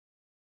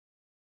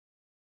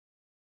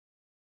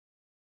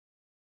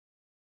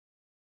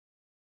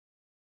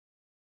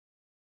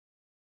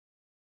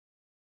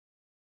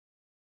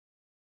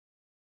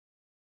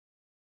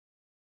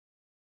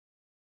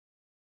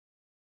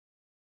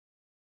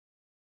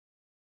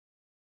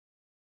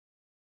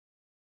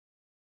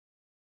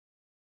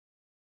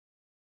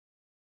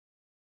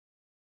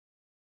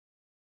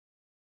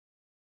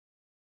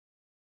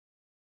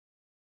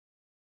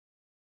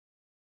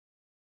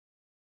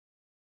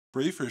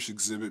Crayfish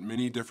exhibit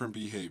many different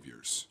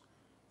behaviors,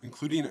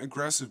 including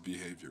aggressive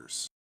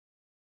behaviors.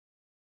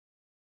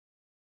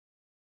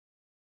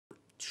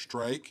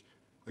 Strike,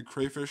 a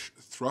crayfish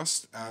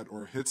thrusts at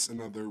or hits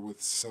another with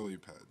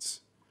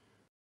celipeds.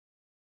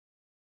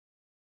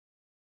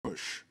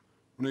 Push,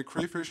 when a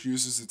crayfish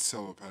uses its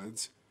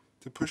celipeds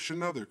to push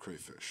another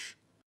crayfish.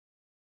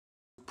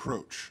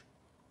 Approach,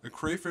 a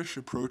crayfish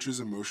approaches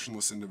a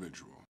motionless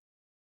individual.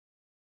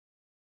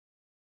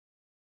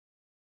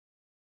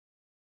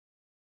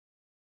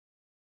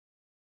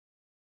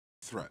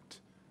 Threat,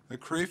 a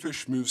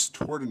crayfish moves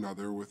toward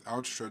another with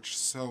outstretched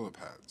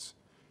celipeds.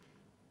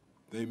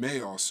 They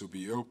may also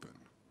be open.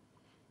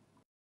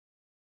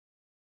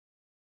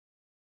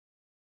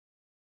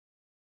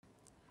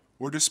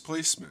 Or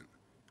displacement,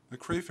 a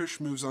crayfish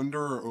moves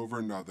under or over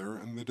another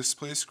and the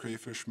displaced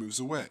crayfish moves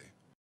away.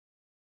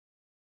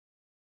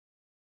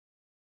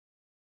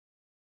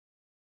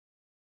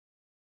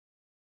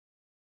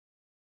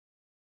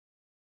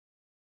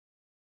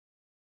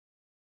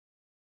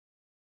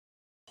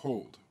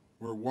 Hold,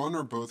 where one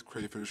or both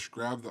crayfish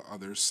grab the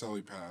other's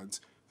celipeds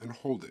and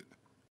hold it.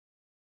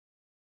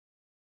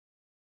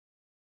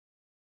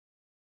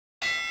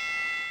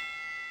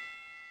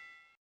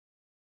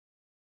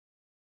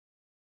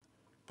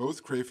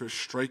 Both crayfish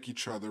strike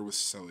each other with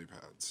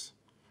celipeds.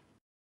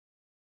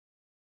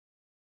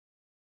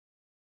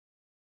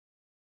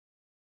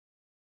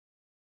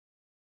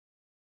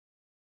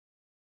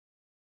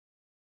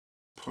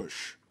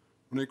 Push,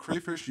 when a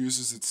crayfish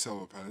uses its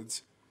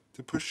celipeds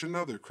to push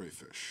another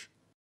crayfish.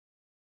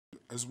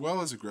 As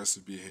well as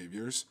aggressive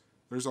behaviors,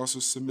 there's also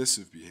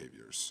submissive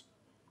behaviors,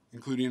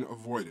 including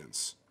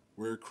avoidance,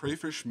 where a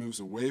crayfish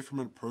moves away from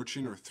an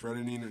approaching or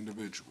threatening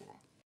individual.